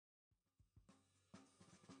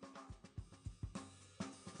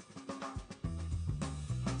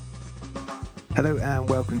Hello and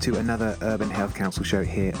welcome to another Urban Health Council show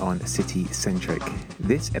here on City Centric.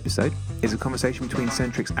 This episode is a conversation between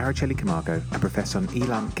Centric's Araceli Camargo and Professor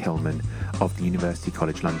Ilan Kelman of the University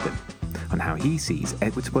College London on how he sees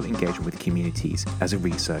equitable engagement with communities as a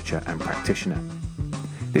researcher and practitioner.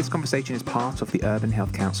 This conversation is part of the Urban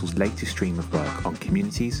Health Council's latest stream of work on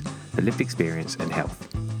communities, the lived experience and health.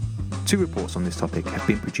 2 reports on this topic have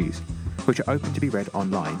been produced, which are open to be read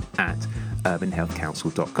online at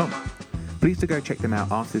urbanhealthcouncil.com. Please do go check them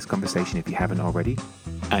out after this conversation if you haven't already.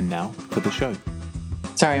 And now for the show.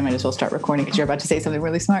 Sorry, I might as well start recording because you're about to say something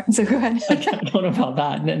really smart. So go ahead. I don't know about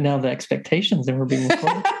that. Now the expectations and we're being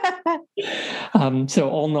recorded. So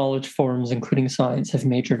all knowledge forms, including science, have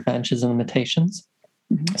major advantages and limitations.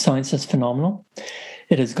 Mm-hmm. Science is phenomenal.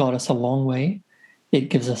 It has got us a long way. It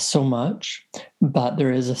gives us so much, but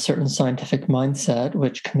there is a certain scientific mindset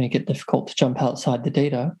which can make it difficult to jump outside the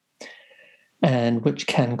data, and which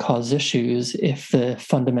can cause issues if the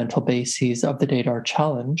fundamental bases of the data are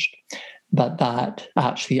challenged, but that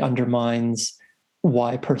actually undermines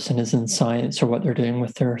why a person is in science or what they're doing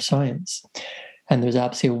with their science. And there's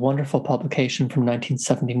absolutely a wonderful publication from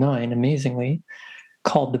 1979, amazingly,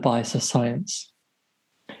 called The Bias of Science,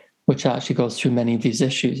 which actually goes through many of these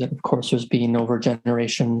issues. And of course, there's been over a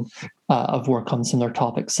generation of work on similar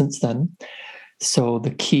topics since then. So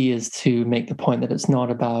the key is to make the point that it's not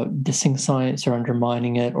about dissing science or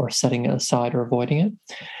undermining it or setting it aside or avoiding it,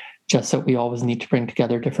 just that we always need to bring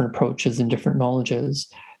together different approaches and different knowledges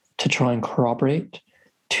to try and corroborate,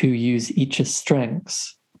 to use each's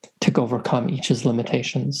strengths to overcome each's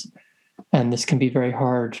limitations. And this can be very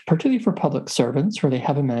hard, particularly for public servants where they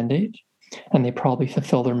have a mandate and they probably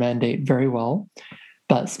fulfill their mandate very well,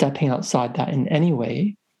 but stepping outside that in any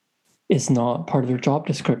way is not part of their job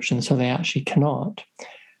description, so they actually cannot.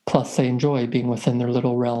 Plus, they enjoy being within their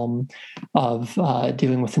little realm of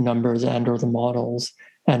dealing with the numbers and or the models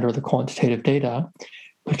and or the quantitative data,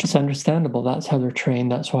 which is understandable. That's how they're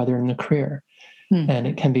trained. That's why they're in the career. And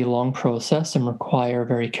it can be a long process and require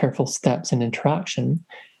very careful steps and interaction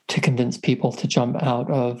to convince people to jump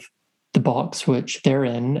out of the box which they're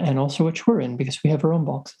in and also which we're in, because we have our own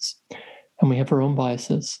boxes and we have our own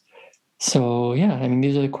biases. So, yeah, I mean,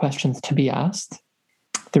 these are the questions to be asked.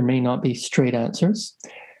 There may not be straight answers,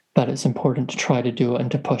 but it's important to try to do it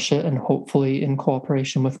and to push it, and hopefully in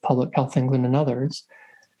cooperation with Public Health England and others,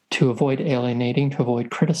 to avoid alienating, to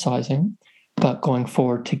avoid criticizing, but going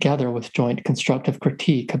forward together with joint constructive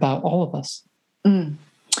critique about all of us.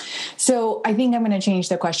 So I think I'm going to change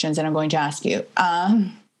the questions and I'm going to ask you.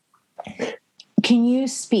 Can you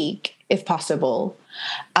speak, if possible,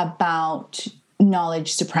 about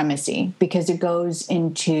knowledge supremacy, because it goes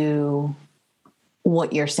into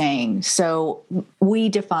what you're saying. So we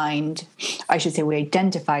identified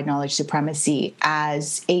knowledge supremacy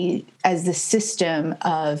as the system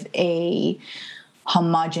of a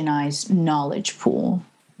homogenized knowledge pool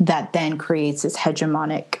that then creates this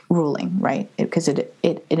hegemonic ruling, right? Because it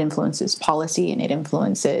influences policy and it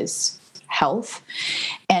influences health,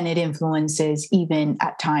 and it influences even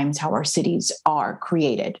at times how our cities are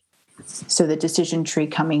created. So the decision tree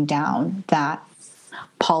coming down that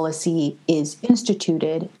policy is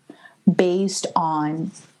instituted based on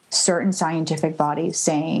certain scientific bodies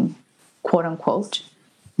saying, quote unquote,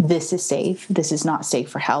 this is safe, this is not safe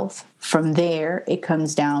for health. From there, it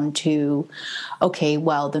comes down to, okay,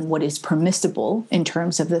 well, then what is permissible in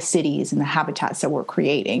terms of the cities and the habitats that we're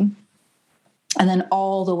creating? And then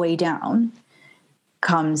all the way down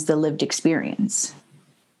comes the lived experience.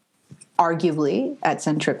 Arguably, at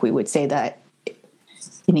Centric, we would say that it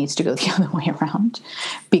needs to go the other way around,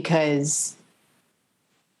 because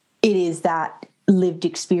it is that lived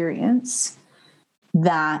experience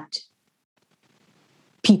that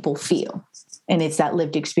people feel. And it's that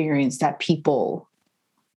lived experience that people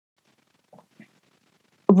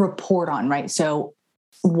report on, right? So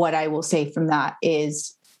what I will say from that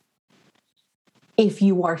is, if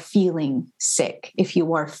you are feeling sick, if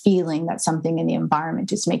you are feeling that something in the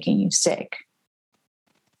environment is making you sick,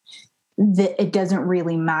 it doesn't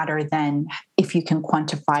really matter then if you can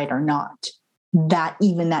quantify it or not. That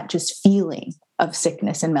even that just feeling of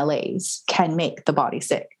sickness and malaise can make the body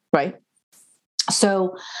sick, right?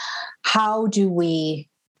 So how do we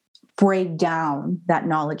break down that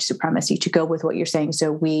knowledge supremacy, to go with what you're saying?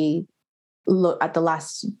 So we look at the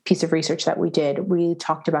last piece of research that we did, we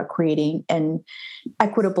talked about creating an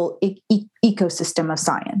equitable ecosystem of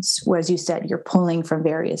science, where, as you said, you're pulling from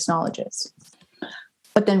various knowledges.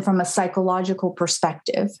 But then from a psychological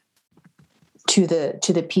perspective to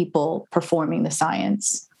the people performing the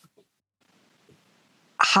science,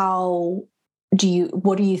 how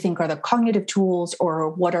what do you think are the cognitive tools, or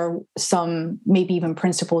what are some maybe even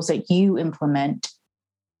principles that you implement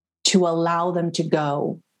to allow them to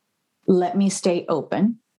go, let me stay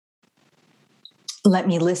open, let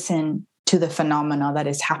me listen to the phenomena that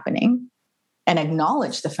is happening and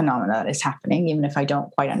acknowledge the phenomena that is happening, even if I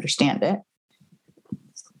don't quite understand it,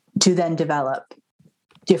 to then develop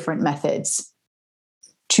different methods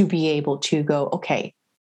to be able to go, okay,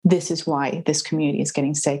 this is why this community is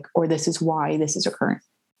getting sick, or this is why this is occurring.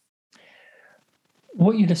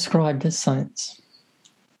 What you described is science.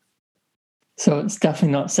 So it's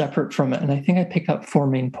definitely not separate from it. And I think I pick up 4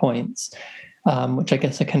 main points, which I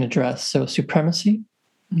guess I can address. So supremacy,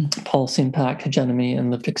 policy impact, hegemony, and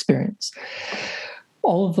lived experience.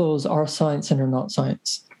 All of those are science and are not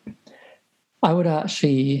science. I would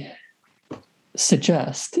actually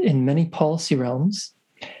suggest in many policy realms,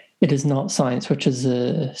 it is not science, which is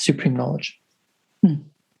a supreme knowledge.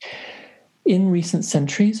 In recent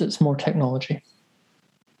centuries, it's more technology,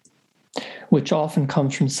 which often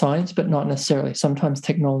comes from science, but not necessarily. Sometimes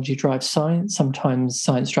technology drives science, sometimes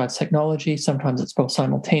science drives technology, sometimes it's both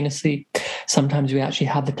simultaneously. Sometimes we actually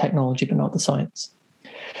have the technology, but not the science.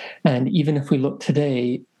 And even if we look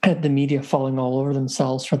today at the media falling all over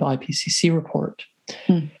themselves for the IPCC report,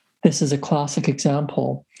 this is a classic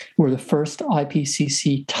example where the first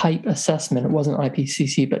IPCC type assessment, it wasn't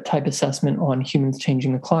IPCC, but type assessment on humans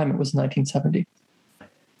changing the climate was 1970.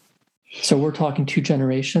 So we're talking 2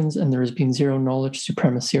 generations, and there has been zero knowledge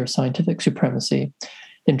supremacy or scientific supremacy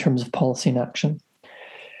in terms of policy and action.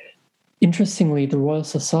 Interestingly, the Royal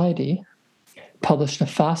Society published a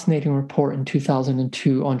fascinating report in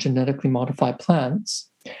 2002 on genetically modified plants,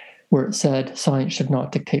 where it said science should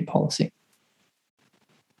not dictate policy.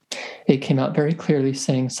 It came out very clearly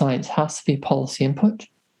saying science has to be policy input.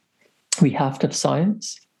 We have to have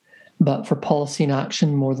science, but for policy and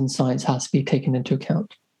action, more than science has to be taken into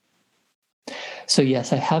account. So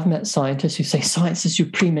yes, I have met scientists who say science is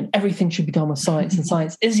supreme and everything should be done with science, and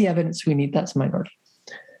science is the evidence we need. That's a minority.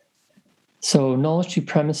 So knowledge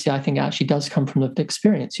supremacy, I think, actually does come from lived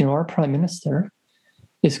experience. You know, our prime minister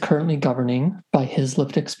is currently governing by his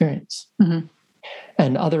lived experience.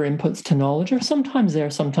 And other inputs to knowledge are sometimes there,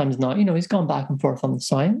 sometimes not. You know, he's gone back and forth on the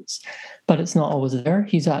science, but it's not always there.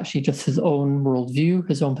 He's actually just his own worldview,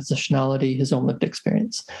 his own positionality, his own lived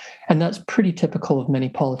experience. And that's pretty typical of many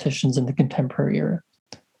politicians in the contemporary era.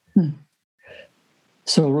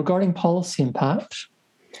 So regarding policy impact,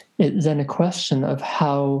 it's then a question of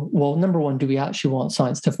how, well, number one, do we actually want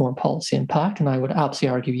science to form policy impact? And I would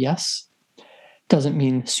absolutely argue yes. Doesn't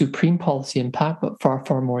mean supreme policy impact, but far,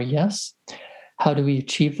 far more yes. How do we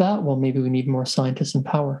achieve that? Well, maybe we need more scientists in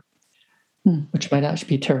power, which might actually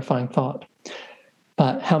be a terrifying thought.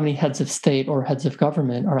 But how many heads of state or heads of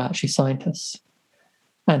government are actually scientists?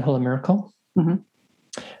 Angela Merkel.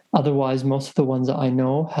 Otherwise, most of the ones that I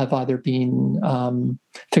know have either been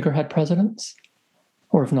figurehead presidents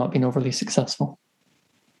or have not been overly successful.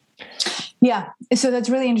 Yeah. So that's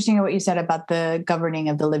really interesting what you said about the governing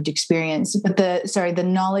of the lived experience. But the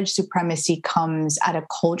knowledge supremacy comes at a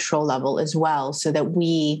cultural level as well, so that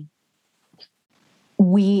we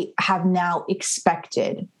have now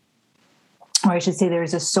expected, or I should say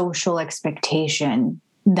there's a social expectation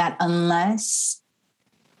that unless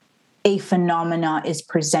a phenomena is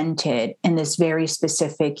presented in this very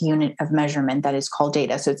specific unit of measurement that is called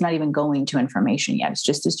data. So it's not even going to information yet. It's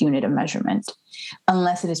just this unit of measurement.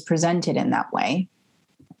 Unless it is presented in that way,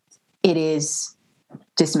 it is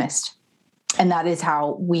dismissed. And that is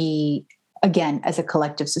how we, again, as a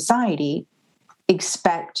collective society,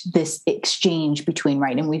 expect this exchange between,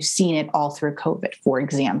 right? And we've seen it all through COVID, for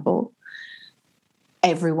example,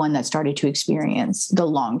 everyone that started to experience the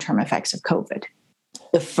long-term effects of COVID.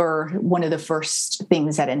 One of the first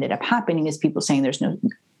things that ended up happening is people saying there's no,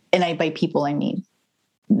 and by people, I mean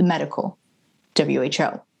the medical,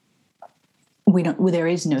 WHO. There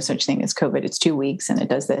is no such thing as COVID. It's 2 weeks and it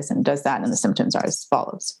does this and it does that. And the symptoms are as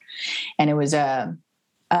follows. And it was an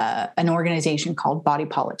organization called Body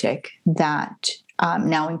Politic that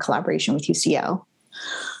now in collaboration with UCL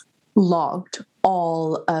logged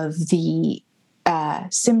all of the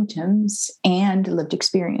symptoms and lived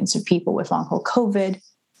experience of people with long haul COVID,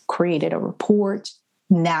 created a report.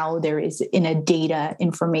 Now there is in a data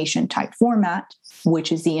information type format,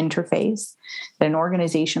 which is the interface that an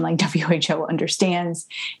organization like WHO understands.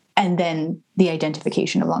 And then the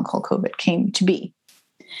identification of long haul COVID came to be.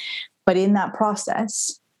 But in that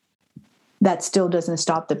process, that still doesn't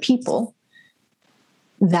stop the people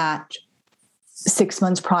that 6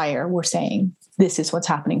 months prior were saying, this is what's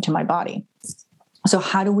happening to my body. So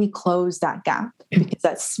how do we close that gap? Because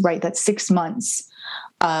that's 6 months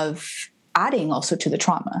of adding also to the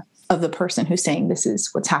trauma of the person who's saying this is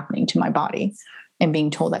what's happening to my body and being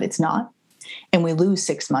told that it's not. And we lose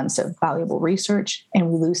 6 months of valuable research, and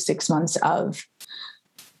we lose 6 months of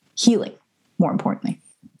healing, more importantly.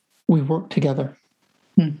 We work together.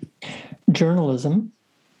 Journalism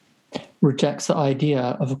rejects the idea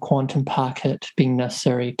of a quantum packet being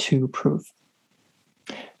necessary to prove.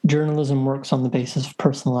 Journalism works on the basis of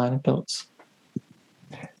personal anecdotes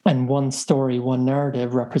and one story, one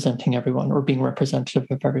narrative representing everyone or being representative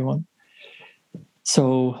of everyone.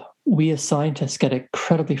 So we as scientists get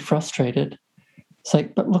incredibly frustrated. It's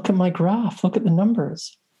like, but look at my graph, look at the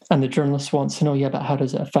numbers. And the journalist wants to know, yeah, but how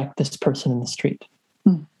does it affect this person in the street?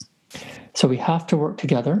 So we have to work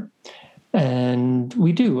together, and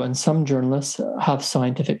we do. And some journalists have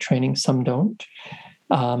scientific training, some don't.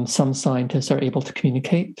 Some scientists are able to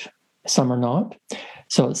communicate, some are not.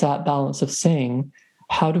 So it's that balance of saying,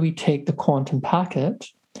 how do we take the quantum packet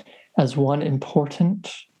as one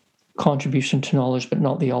important contribution to knowledge, but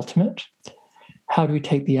not the ultimate? How do we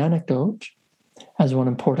take the anecdote as one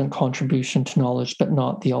important contribution to knowledge, but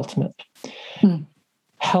not the ultimate?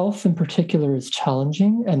 Health in particular is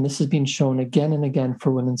challenging, and this has been shown again and again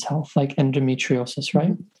for women's health, like endometriosis,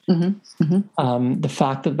 right? The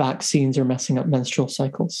fact that vaccines are messing up menstrual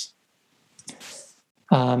cycles.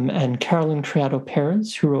 And Carolyn Criado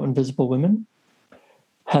Perez, who wrote Invisible Women,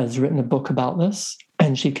 has written a book about this,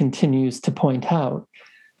 and she continues to point out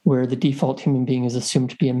where the default human being is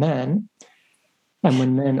assumed to be a man. And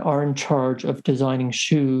when men are in charge of designing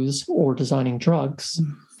shoes or designing drugs,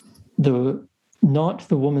 not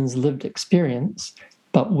the woman's lived experience,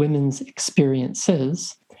 but women's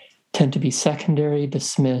experiences tend to be secondary,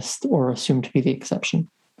 dismissed, or assumed to be the exception.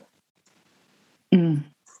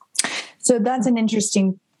 So that's an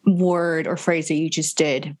interesting word or phrase that you just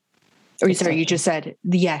did. Or you just said,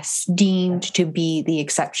 yes, deemed to be the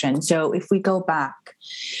exception. So if we go back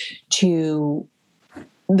to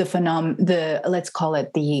let's call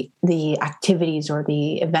it the activities or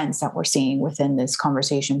the events that we're seeing within this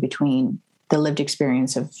conversation between the lived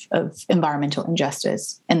experience of environmental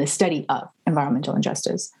injustice and the study of environmental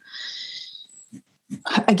injustice.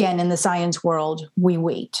 Again, in the science world, we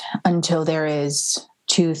wait until there is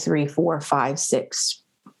 2, 3, 4, 5, 6,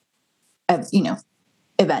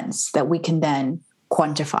 events that we can then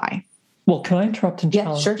quantify. Well, can I interrupt and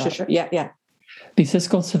challenge that? Sure. Yeah. Because this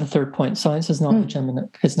goes to the third point. Science is not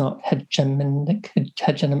hegemonic.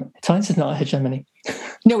 Science is not hegemony.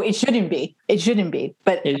 No, it shouldn't be.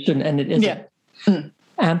 But it shouldn't, and it isn't. Yeah.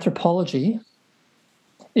 Anthropology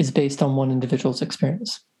is based on one individual's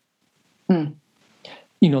experience.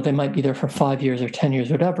 They might be there for 5 years or 10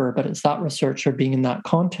 years, whatever, but it's that researcher being in that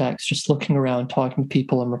context, just looking around, talking to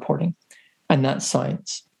people and reporting. And that's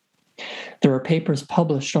science. There are papers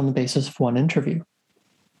published on the basis of one interview.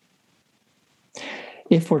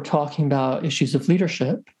 If we're talking about issues of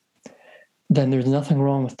leadership, then there's nothing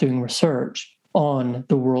wrong with doing research on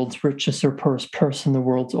the world's richest or poorest person, the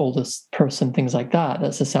world's oldest person, things like that.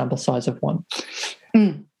 That's a sample size of one.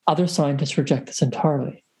 Other scientists reject this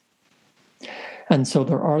entirely. And so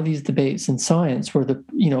there are these debates in science where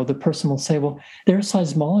the person will say, well, they're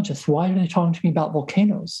seismologists. Why are they talking to me about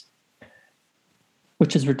volcanoes?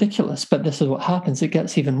 Which is ridiculous, but this is what happens. It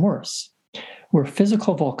gets even worse. Where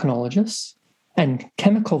physical volcanologists and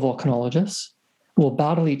chemical volcanologists will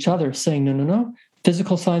battle each other saying, no,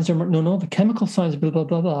 physical science, the chemical science, blah, blah,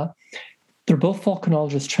 blah, blah. They're both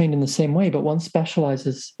volcanologists trained in the same way, but one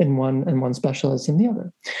specializes in one and one specializes in the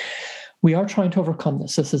other. We are trying to overcome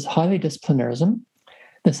this. This is highly disciplinarism.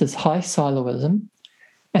 This is high siloism.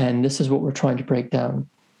 And this is what we're trying to break down.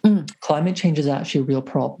 Climate change is actually a real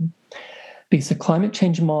problem. Because the climate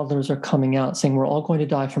change modelers are coming out saying we're all going to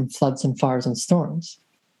die from floods and fires and storms.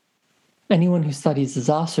 Anyone who studies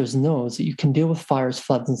disasters knows that you can deal with fires,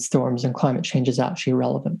 floods, and storms, and climate change is actually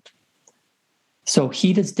relevant. So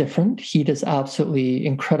heat is different. Heat is absolutely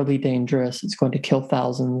incredibly dangerous. It's going to kill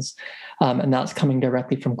thousands, and that's coming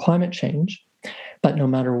directly from climate change. But no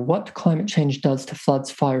matter what climate change does to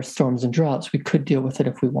floods, fires, storms, and droughts, we could deal with it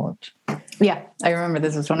if we want. Yeah, I remember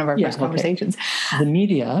this was one of our first conversations. The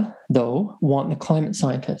media, though, want the climate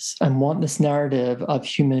scientists and want this narrative of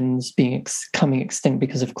humans becoming extinct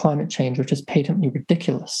because of climate change, which is patently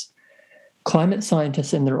ridiculous. Climate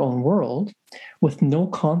scientists in their own world, with no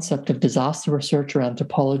concept of disaster research or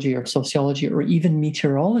anthropology or sociology or even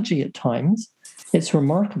meteorology at times, it's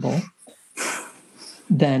remarkable,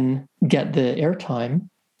 then get the airtime,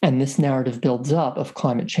 and this narrative builds up of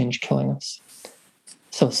climate change killing us.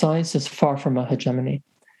 So science is far from a hegemony.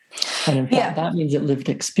 And in fact, that means that lived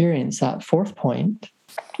experience, that fourth point,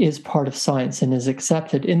 is part of science and is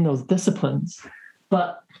accepted in those disciplines.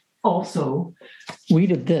 But Also, we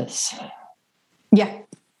did this. Yeah.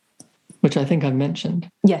 Which I think I've mentioned.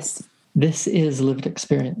 Yes. This is lived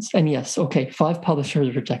experience. And yes, okay, 5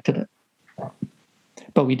 publishers rejected it.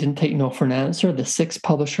 But we didn't take no for an answer. The 6th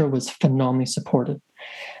publisher was phenomenally supportive.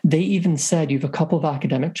 They even said, you have a couple of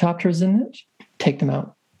academic chapters in it, take them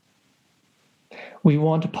out. We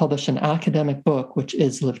want to publish an academic book, which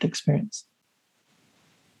is lived experience.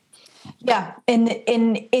 Yeah, and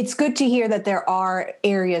it's good to hear that there are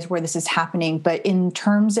areas where this is happening, but in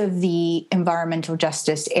terms of the environmental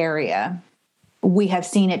justice area, we have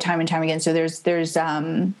seen it time and time again. So there's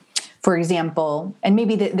for example, and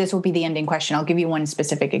maybe this will be the ending question. I'll give you one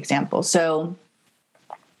specific example. So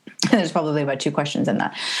there's probably about 2 questions in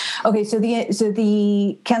that. Okay, so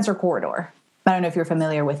the Cancer Corridor. I don't know if you're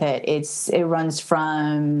familiar with it. It runs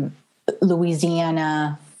from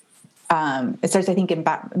Louisiana. It starts, I think, in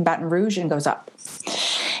Baton Rouge and goes up.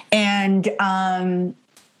 And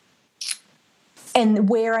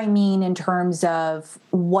where I mean in terms of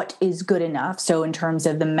what is good enough, so in terms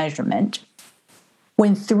of the measurement,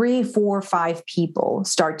 when 3, 4, 5 people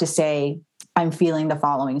start to say, I'm feeling the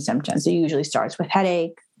following symptoms, it usually starts with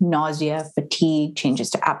headache, nausea, fatigue, changes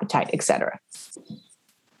to appetite, etc.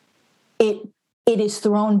 It is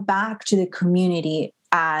thrown back to the community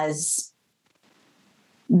as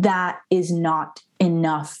that is not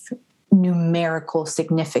enough numerical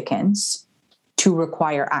significance to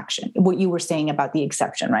require action. What you were saying about the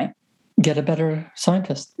exception, right? Get a better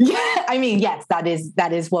scientist. Yeah, I mean, yes, that is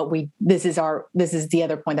what this is the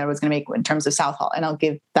other point that I was going to make in terms of Southall, and I'll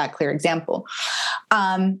give that clear example.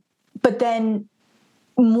 But then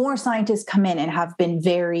more scientists come in and have been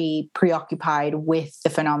very preoccupied with the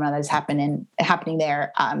phenomena that is happening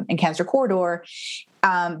there in Cancer Corridor,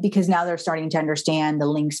 because now they're starting to understand the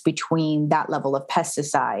links between that level of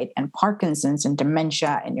pesticide and Parkinson's and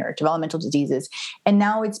dementia and neurodevelopmental diseases. And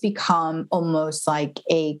now it's become almost like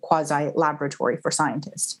a quasi-laboratory for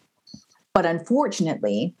scientists. But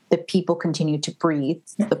unfortunately, the people continue to breathe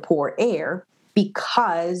the poor air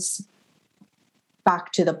because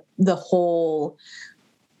back to the whole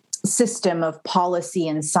system of policy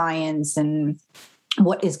and science and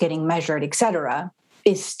what is getting measured, et cetera,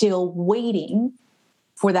 is still waiting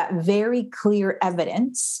for that very clear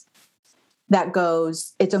evidence that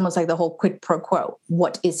goes, it's almost like the whole quid pro quo.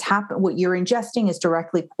 What you're ingesting is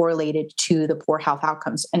directly correlated to the poor health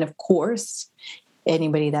outcomes. And of course,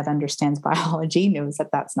 anybody that understands biology knows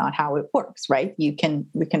that that's not how it works, right?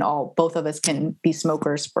 Both of us can be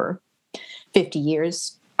smokers for 50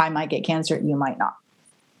 years. I might get cancer, you might not.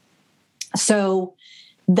 So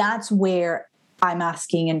that's where I'm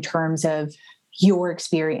asking in terms of your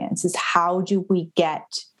experience is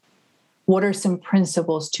what are some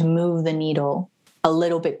principles to move the needle a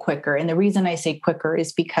little bit quicker? And the reason I say quicker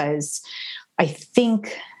is because I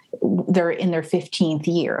think they're in their 15th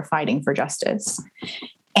year of fighting for justice.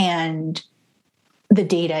 And the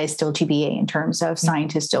data is still TBA in terms of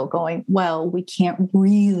scientists still going, well, we can't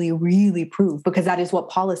really, really prove, because that is what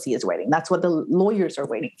policy is waiting. That's what the lawyers are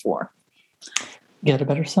waiting for. Get a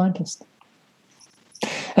better scientist.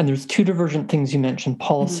 And there's 2 divergent things you mentioned,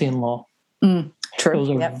 policy and law. True. Those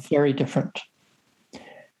are very different.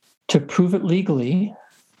 To prove it legally,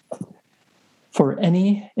 for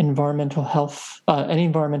any environmental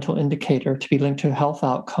indicator to be linked to a health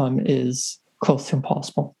outcome is close to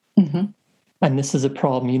impossible. Mm-hmm. And this is a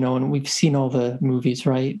problem, and we've seen all the movies,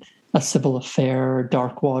 right? A Civil Affair,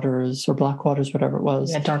 Dark Waters, or Black Waters, whatever it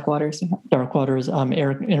was. Yeah, Dark Waters. Dark Waters,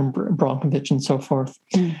 Eric Bronkovich and so forth.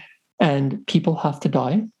 And people have to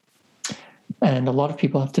die. And a lot of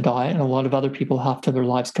people have to die. And a lot of other people have to have their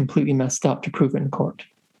lives completely messed up to prove it in court.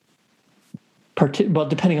 Well,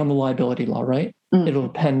 depending on the liability law, right? It'll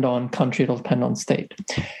depend on country. It'll depend on state.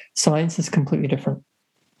 Science is completely different.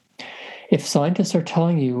 If scientists are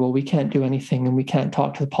telling you, well, we can't do anything and we can't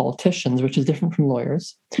talk to the politicians, which is different from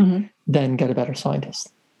lawyers, then get a better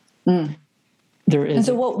scientist. There is. And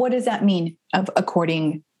so what does that mean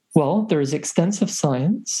according? Well, there is extensive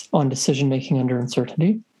science on decision-making under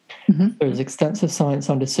uncertainty. There's extensive science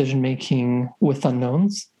on decision-making with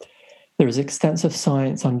unknowns. There's extensive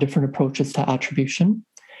science on different approaches to attribution.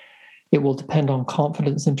 It will depend on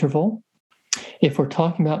confidence interval. If we're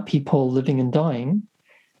talking about people living and dying,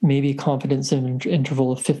 maybe confidence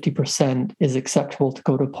interval of 50% is acceptable to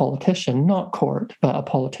go to a politician, not court, but a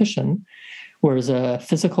politician, whereas a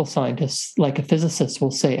physical scientist, like a physicist,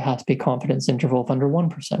 will say it has to be confidence interval of under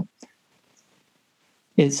 1%.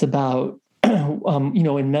 It's about,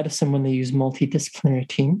 in medicine when they use multidisciplinary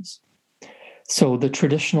teams. So the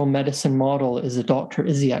traditional medicine model is a doctor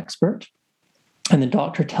is the expert, and the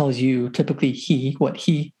doctor tells you typically what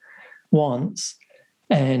he wants,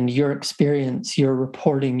 and your experience, your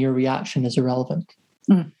reporting, your reaction is irrelevant.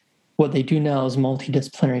 What they do now is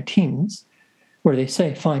multidisciplinary teams where they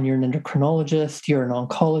say, fine, you're an endocrinologist, you're an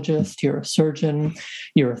oncologist, you're a surgeon,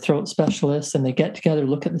 you're a throat specialist, and they get together,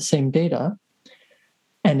 look at the same data.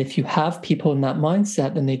 And if you have people in that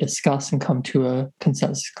mindset, then they discuss and come to a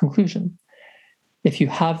consensus conclusion. If you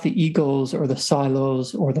have the egos or the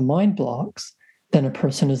silos or the mind blocks, then a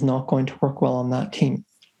person is not going to work well on that team.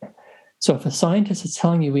 So if a scientist is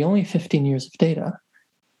telling you we only have 15 years of data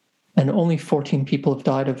and only 14 people have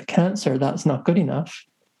died of the cancer, that's not good enough.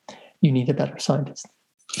 You need a better scientist.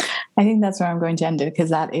 I think that's where I'm going to end it, because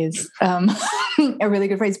that is a really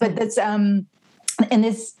good phrase. But that's and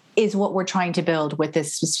this is what we're trying to build with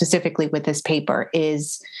this, specifically with this paper,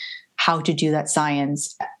 is how to do that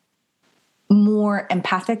science more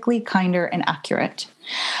empathically, kinder, and accurate.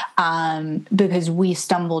 Because we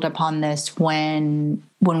stumbled upon this when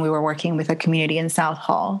we were working with a community in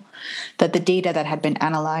Southall, that the data that had been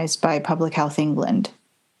analyzed by Public Health England,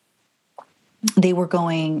 they were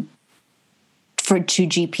going to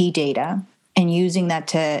GP data and using that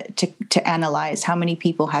to analyze how many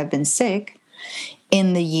people have been sick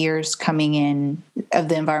in the years coming in of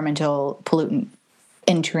the environmental pollutant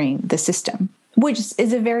entering the system, which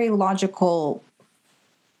is a very logical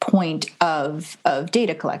point of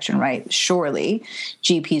data collection, right? Surely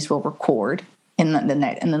GPs will record in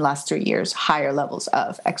the last 3 years higher levels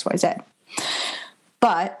of XYZ.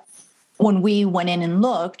 But when we went in and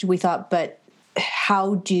looked, we thought, but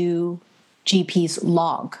how do GPs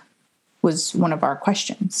log? Was one of our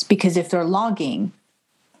questions. Because if they're logging,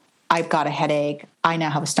 I've got a headache, I now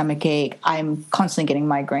have a stomach ache, I'm constantly getting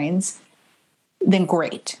migraines, then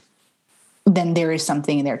great. Then there is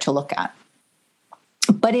something in there to look at.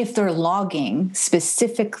 But if they're logging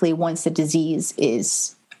specifically once the disease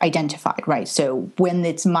is identified, right? So when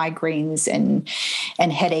it's migraines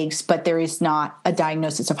and headaches, but there is not a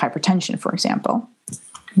diagnosis of hypertension, for example,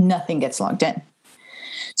 nothing gets logged in.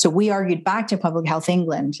 So we argued back to Public Health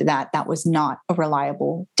England that was not a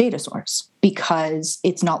reliable data source because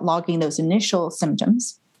it's not logging those initial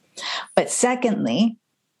symptoms. But secondly,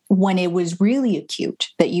 when it was really acute,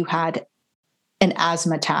 that you had an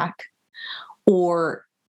asthma attack or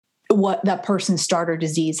what that person's starter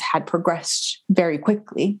disease had progressed very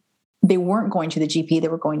quickly, they weren't going to the GP, they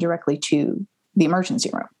were going directly to the emergency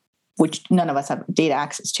room, which none of us have data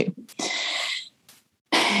access to.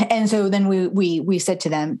 And so then we said to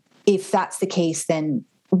them, if that's the case, then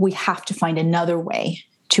we have to find another way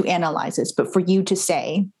to analyze this. But for you to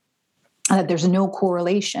say that there's no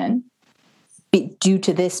correlation due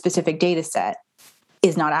to this specific data set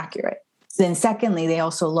is not accurate. Then secondly, they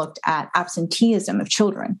also looked at absenteeism of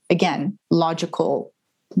children. Again, logical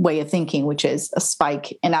way of thinking, which is a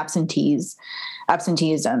spike in absenteeism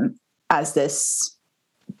as this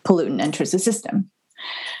pollutant enters the system.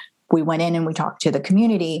 We went in and we talked to the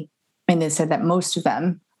community, and they said that most of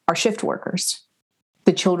them are shift workers.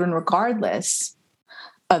 The children, regardless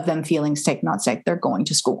of them feeling sick, not sick, they're going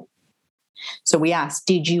to school. So we asked,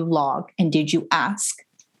 did you log and did you ask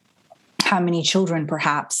how many children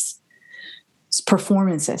perhaps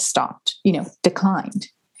performances stopped, declined?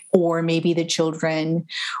 Or maybe the children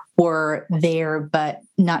were there but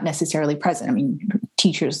not necessarily present. I mean,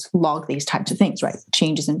 teachers log these types of things, right?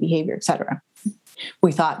 Changes in behavior, et cetera.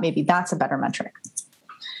 We thought maybe that's a better metric.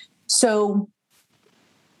 So,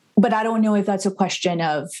 but I don't know if that's a question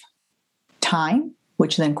of time,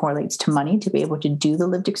 which then correlates to money to be able to do the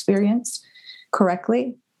lived experience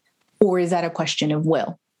correctly, or is that a question of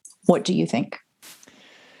will? What do you think?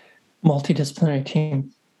 Multidisciplinary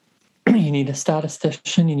team. You need a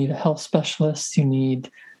statistician, you need a health specialist, you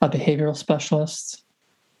need a behavioral specialist.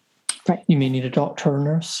 Right. You may need a doctor or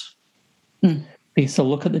nurse. Because they'll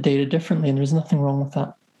look at the data differently, and there's nothing wrong with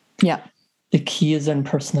that. Yeah. The key is in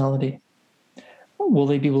personality. Will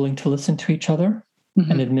they be willing to listen to each other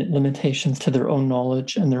and admit limitations to their own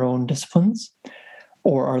knowledge and their own disciplines?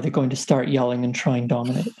 Or are they going to start yelling and try and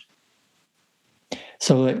dominate?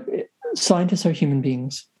 So scientists are human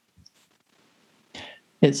beings.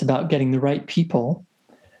 It's about getting the right people,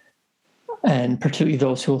 and particularly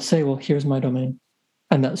those who will say, well, here's my domain.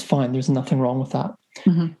 And that's fine. There's nothing wrong with that.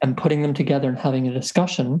 And putting them together and having a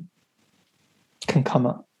discussion can come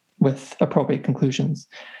up with appropriate conclusions.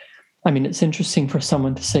 I mean, it's interesting for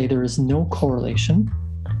someone to say there is no correlation,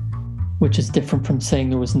 which is different from saying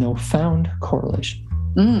there was no found correlation.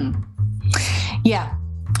 Yeah.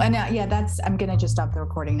 And I'm going to just stop the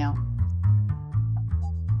recording now.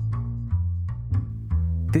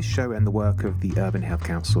 This show and the work of the Urban Health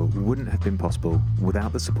Council wouldn't have been possible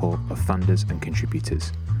without the support of funders and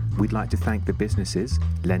contributors. we'd like to thank the businesses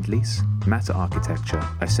Lendlease, Matter Architecture,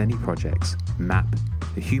 Asceni Projects, MAP,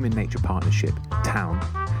 the Human Nature Partnership, Town,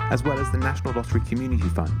 as well as the National Lottery Community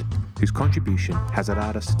Fund, whose contribution has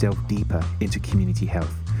allowed us to delve deeper into community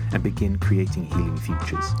health and begin creating healing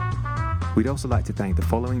futures. We'd also like to thank the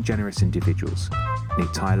following generous individuals: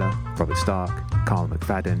 Nick Tyler, Robert Stark, Carl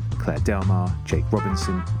McFadden, Claire Delmar, Jake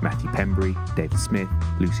Robinson, Matthew Pembry, David Smith,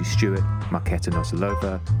 Lucy Stewart, Marketa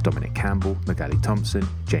Nosalova, Dominic Campbell, Magali Thompson,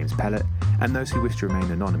 James Pellet, and those who wish to remain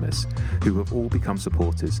anonymous, who have all become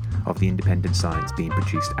supporters of the independent science being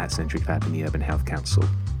produced at Centric Lab and the Urban Health Council.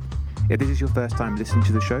 If this is your first time listening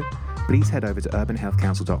to the show, please head over to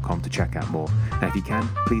urbanhealthcouncil.com to check out more. And if you can,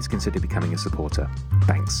 please consider becoming a supporter.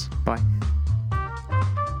 Thanks. Bye.